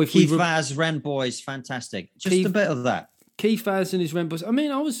 Now, if Keith Vaz, Ren Boys, fantastic. Just a bit of that. Keith Vaz and his Ren Boys. I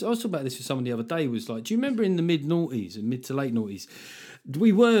mean, I was talking about this with someone the other day. Was like, do you remember in the mid to late noughties?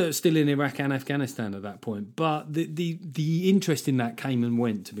 We were still in Iraq and Afghanistan at that point, but the interest in that came and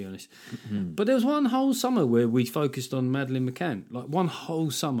went, to be honest. Mm-hmm. But there was one whole summer where we focused on Madeleine McCann, like one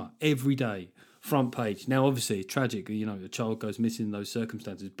whole summer, every day, front page. Now, obviously, tragic, a child goes missing in those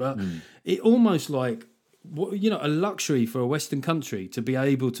circumstances, but it almost like, a luxury for a Western country to be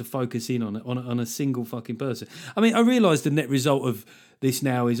able to focus in on a single fucking person. I mean, I realise the net result of this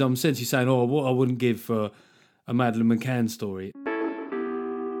now is I'm essentially saying, what I wouldn't give for a Madeleine McCann story.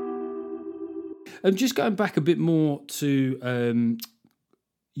 And just going back a bit more to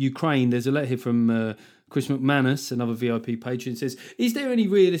Ukraine, there's a letter here from Chris McManus, another VIP patron, says, is there any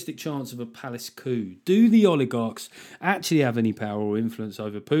realistic chance of a palace coup? Do the oligarchs actually have any power or influence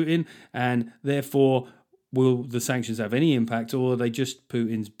over Putin? And therefore, will the sanctions have any impact, or are they just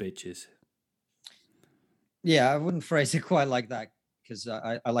Putin's bitches? Yeah, I wouldn't phrase it quite like that because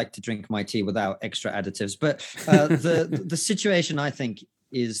I like to drink my tea without extra additives. But the situation, I think,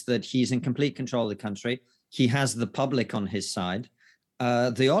 is that he's in complete control of the country. He has the public on his side.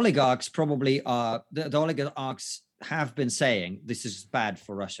 The oligarchs probably are, the oligarchs have been saying this is bad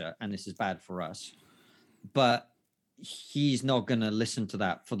for Russia and this is bad for us. But he's not going to listen to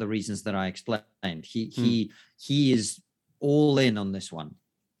that for the reasons that I explained. He is all in on this one.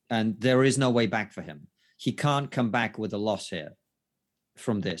 And there is no way back for him. He can't come back with a loss here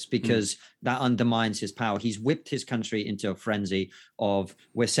from this because that undermines his power. He's whipped his country into a frenzy of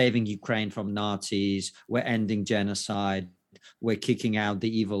we're saving Ukraine from Nazis, we're ending genocide, we're kicking out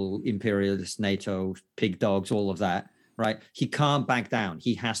the evil imperialist NATO pig dogs, all of that, right? He can't back down.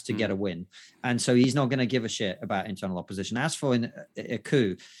 He has to get a win. And so he's not going to give a shit about internal opposition. As for a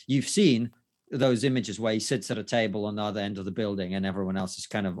coup, you've seen those images where he sits at a table on the other end of the building and everyone else is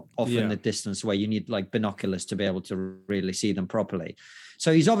kind of off in the distance where you need like binoculars to be able to really see them properly.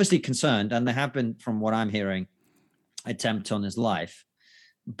 So he's obviously concerned, and there have been, from what I'm hearing, attempts on his life.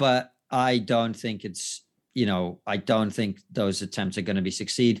 But I don't think I don't think those attempts are going to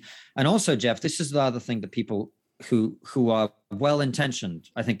succeed. And also, Jeff, this is the other thing that people who are well-intentioned,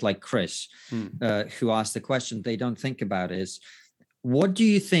 I think like Chris, who asked the question, they don't think about is, what do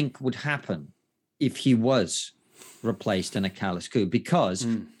you think would happen if he was replaced in a callous coup? Because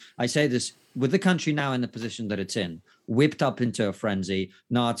I say this, with the country now in the position that it's in, whipped up into a frenzy,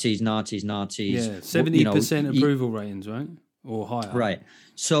 Nazis. Yeah, 70% approval ratings, right? Or higher. Right.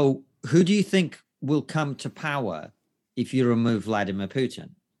 So who do you think will come to power if you remove Vladimir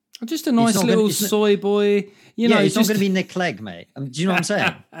Putin? Just a nice little soy boy. It's not going to be Nick Clegg, mate. Do you know what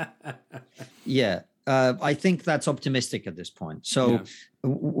I'm saying? Yeah. I think that's optimistic at this point. So,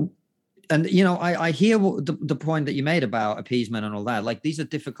 and I hear the point that you made about appeasement and all that. Like, these are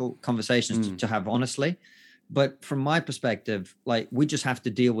difficult conversations to have, honestly. But from my perspective, like, we just have to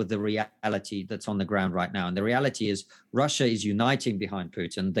deal with the reality that's on the ground right now. And the reality is Russia is uniting behind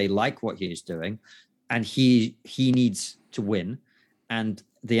Putin. They like what he is doing, and he needs to win. And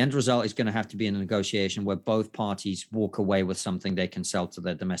the end result is going to have to be in a negotiation where both parties walk away with something they can sell to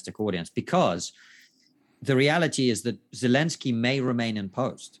their domestic audience, because the reality is that Zelensky may remain in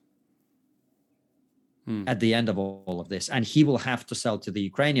post at the end of all of this, and he will have to sell to the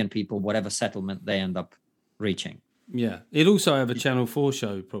Ukrainian people whatever settlement they end up reaching. Yeah, he'd also have a Channel 4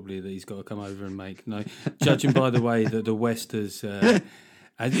 show probably that he's got to come over and make. No, judging by the way that the West has...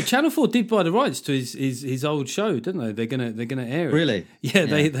 Channel 4 did buy the rights to his old show, didn't they? They're gonna air it. Really? Yeah,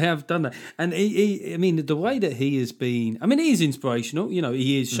 they have done that. And I mean, the way that he has been, I mean, he is inspirational.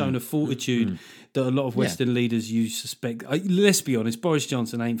 He has shown a fortitude that a lot of Western leaders you suspect. Let's be honest, Boris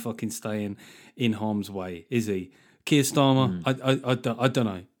Johnson ain't fucking staying in harm's way, is he? Keir Starmer, I don't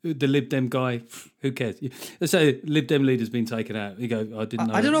know. The Lib Dem guy, who cares? Let's say Lib Dem leader's been taken out. You go, I didn't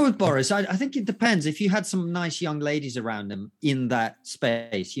know. I don't know with Boris. I think it depends. If you had some nice young ladies around him in that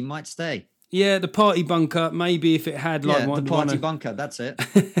space, you might stay. Yeah, the party bunker. Maybe if it had like the party bunker. That's it.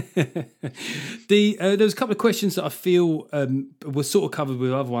 There was a couple of questions that I feel were sort of covered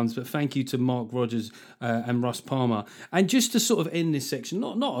with other ones, but thank you to Mark Rogers and Russ Palmer. And just to sort of end this section,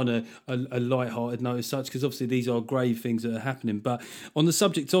 not on a light-hearted note as such, because obviously these are grave things that are happening, but on the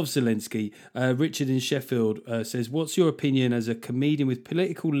subject of Zelensky, Richard in Sheffield says, "What's your opinion as a comedian with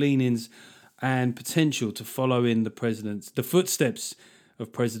political leanings and potential to follow in the footsteps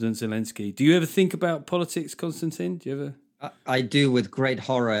of President Zelensky. Do you ever think about politics, Konstantin? Do you ever? I do, with great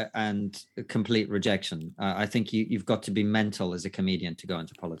horror and complete rejection. I think you've got to be mental as a comedian to go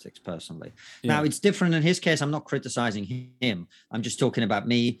into politics, personally. Yeah. Now, it's different in his case. I'm not criticizing him. I'm just talking about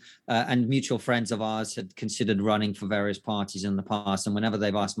me, and mutual friends of ours had considered running for various parties in the past. And whenever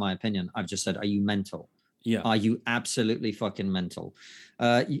they've asked my opinion, I've just said, are you mental? Yeah. Are you absolutely fucking mental?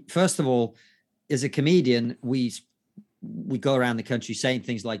 First of all, as a comedian, we go around the country saying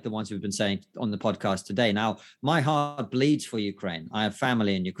things like the ones we've been saying on the podcast today. Now, my heart bleeds for Ukraine. I have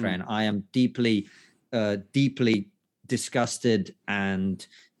family in Ukraine. I am deeply, deeply disgusted and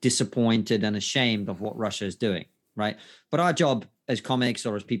disappointed and ashamed of what Russia is doing, right? But our job as comics,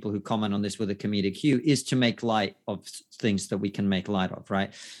 or as people who comment on this with a comedic hue, is to make light of things that we can make light of,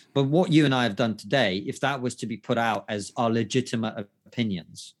 right? But what you and I have done today, if that was to be put out as our legitimate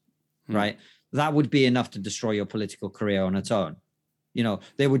opinions, right, that would be enough to destroy your political career on its own. You know,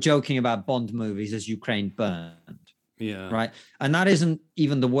 they were joking about Bond movies as Ukraine burned. Yeah. Right. And that isn't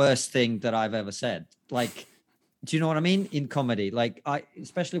even the worst thing that I've ever said. Like, do you know what I mean? In comedy, like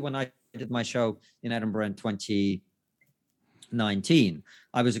especially when I did my show in Edinburgh in 2019,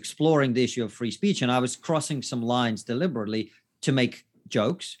 I was exploring the issue of free speech, and I was crossing some lines deliberately to make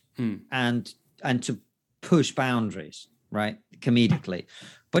jokes and to push boundaries, right? Comedically.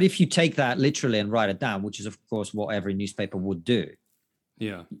 But if you take that literally and write it down, which is, of course, what every newspaper would do,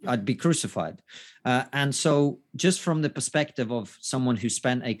 I'd be crucified. And so just from the perspective of someone who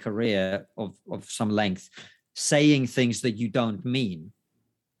spent a career of some length saying things that you don't mean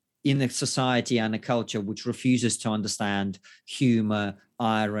in a society and a culture which refuses to understand humor,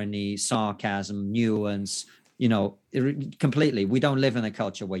 irony, sarcasm, nuance, you know, completely. We don't live in a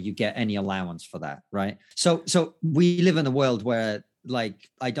culture where you get any allowance for that, right? So we live in a world where, like,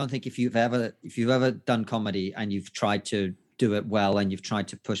 I don't think if you've ever done comedy and you've tried to do it well and you've tried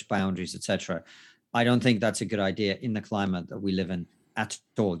to push boundaries, etc., I don't think that's a good idea in the climate that we live in at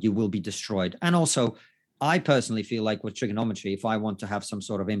all. You will be destroyed. And also, I personally feel like with trigonometry, if I want to have some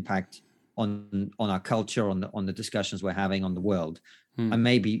sort of impact on our culture, on the discussions we're having on the world, I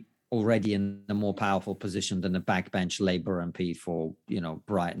may be already in a more powerful position than a backbench Labour MP for, you know,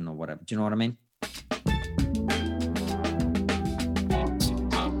 Brighton or whatever. Do you know what I mean?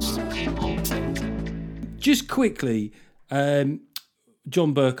 Just quickly, John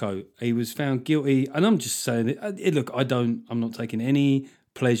Bercow, he was found guilty, and I'm just saying it. Look, I'm not taking any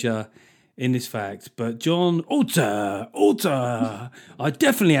pleasure in this fact, but John Alter, I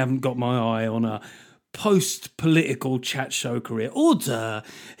definitely haven't got my eye on a post-political chat show career. Alter,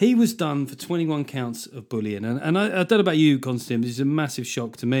 he was done for 21 counts of bullying, and I don't know about you, Konstantin, this is a massive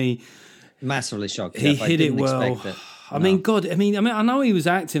shock to me. Massively shocked. He hit it well. I mean, I know he was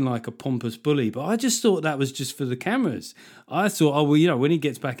acting like a pompous bully, but I just thought that was just for the cameras. I thought, oh, well, you know, when he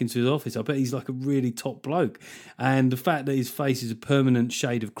gets back into his office, I bet he's like a really top bloke. And the fact that his face is a permanent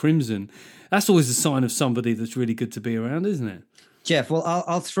shade of crimson, that's always a sign of somebody that's really good to be around, isn't it? Jeff, well,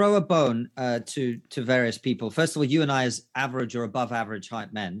 I'll throw a bone to various people. First of all, you and I, as average or above average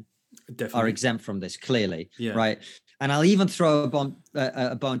height men, are exempt from this, clearly, right? And I'll even throw a bone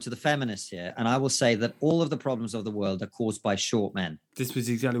to the feminists here, and I will say that all of the problems of the world are caused by short men. This was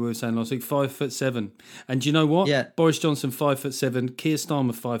exactly what we were saying last week. 5'7", and do you know what? Yeah, Boris Johnson 5'7", Keir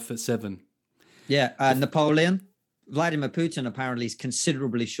Starmer 5'7". Yeah, Napoleon, Vladimir Putin apparently is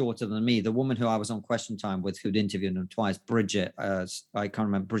considerably shorter than me. The woman who I was on Question Time with, who'd interviewed him twice, Bridget, I can't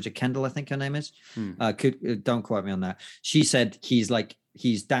remember, Bridget Kendall, I think her name is. Don't quote me on that. She said he's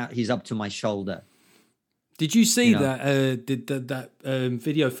up to my shoulder. Did you see that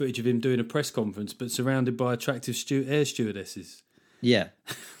video footage of him doing a press conference, but surrounded by attractive air stewardesses? Yeah.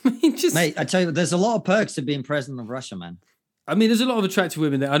 Mate, I tell you, there's a lot of perks to being president of Russia, man. I mean, there's a lot of attractive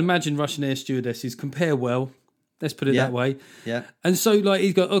women there. I'd imagine Russian air stewardesses compare well. Let's put it that way. Yeah. And so, like,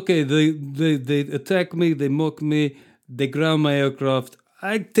 he's got, okay, they attack me, they mock me, they ground my aircraft.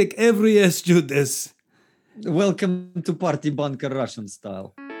 I take every air stewardess. Welcome to Party Bunker Russian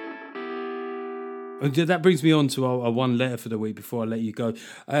style. That brings me on to our one letter for the week before I let you go.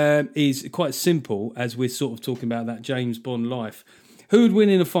 Is quite simple, as we're sort of talking about that James Bond life. Who would win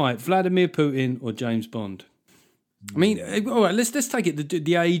in a fight, Vladimir Putin or James Bond? I mean, all right, let's take it.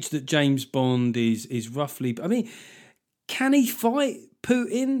 The age that James Bond is roughly. I mean, can he fight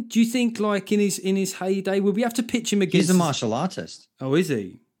Putin? Do you think, like in his heyday, would we have to pitch him against? He's a martial artist. Oh, is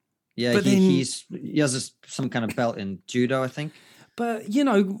he? Yeah, but he has some kind of belt in judo, I think. But, you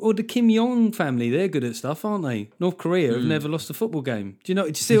know, or the Kim Jong family, they're good at stuff, aren't they? North Korea have never lost a football game. Do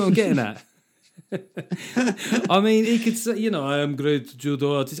you see what I'm getting at? I mean, he could say, I am great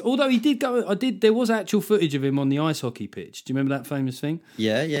judo artist. Although he did go, there was actual footage of him on the ice hockey pitch. Do you remember that famous thing?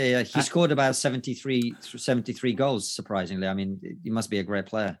 Yeah. He scored about 73 goals, surprisingly. I mean, he must be a great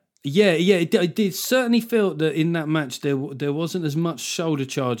player. Yeah, it did certainly felt that in that match there wasn't as much shoulder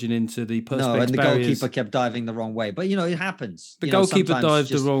charging into the perspex No, and the barriers. goalkeeper kept diving the wrong way. But, it happens. The goalkeeper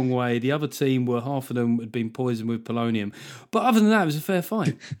dived the wrong way. The other team half of them had been poisoned with polonium. But other than that, it was a fair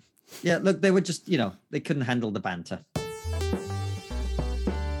fight. Yeah, look, they were just, they couldn't handle the banter.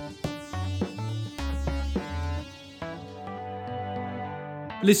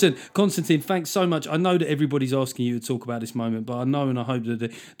 Listen, Konstantin, thanks so much. I know that everybody's asking you to talk about this moment, but I know and I hope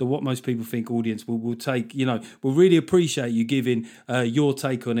that the What Most People Think audience will take, will really appreciate you giving your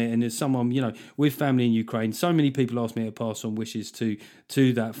take on it. And as someone, with family in Ukraine, so many people ask me to pass on wishes to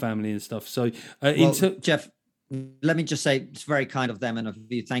that family and stuff. So, Jeff, let me just say it's very kind of them and of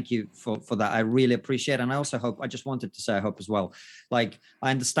you. Thank you for that. I really appreciate it. And I also hope, I just wanted to say, I hope as well, like, I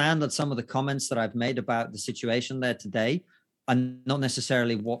understand that some of the comments that I've made about the situation there today are not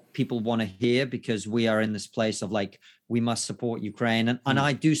necessarily what people want to hear, because we are in this place of like, we must support Ukraine. And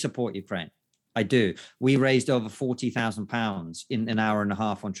I do support Ukraine. I do. We raised over £40,000 in an hour and a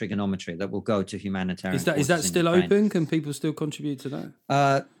half on trigonometry that will go to humanitarian. Is that still open? Can people still contribute to that?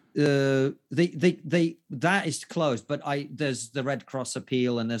 That is closed, but there's the Red Cross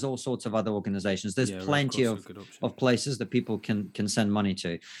appeal, and there's all sorts of other organizations. There's plenty of places that people can send money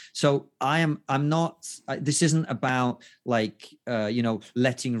to. So I'm not, this isn't about like,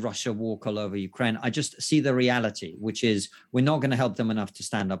 letting Russia walk all over Ukraine. I just see the reality, which is we're not going to help them enough to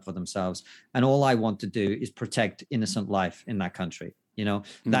stand up for themselves. And all I want to do is protect innocent life in that country.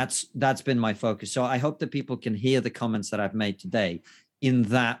 That's been my focus. So I hope that people can hear the comments that I've made today in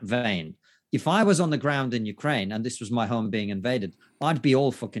that vein. If I was on the ground in Ukraine and this was my home being invaded, I'd be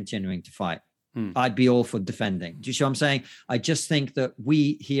all for continuing to fight. I'd be all for defending. Do you see what I'm saying? I just think that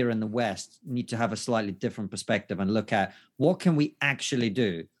we here in the West need to have a slightly different perspective and look at what can we actually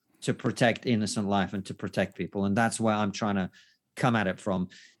do to protect innocent life and to protect people. And that's where I'm trying to come at it from.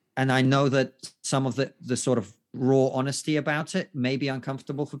 And I know that some of the sort of raw honesty about it may be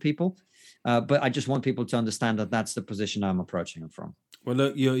uncomfortable for people. But I just want people to understand that that's the position I'm approaching it from. Well,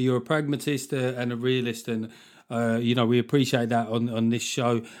 look, you're a pragmatist and a realist, and we appreciate that on this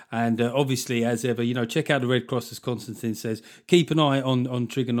show. And obviously, as ever, check out the Red Cross, as Konstantin says. Keep an eye on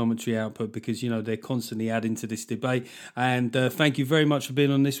trigonometry output, because they're constantly adding to this debate. And thank you very much for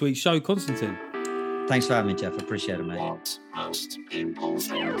being on this week's show, Konstantin. Thanks for having me, Jeff. I appreciate it, mate. What most people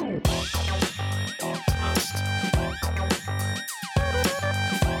think.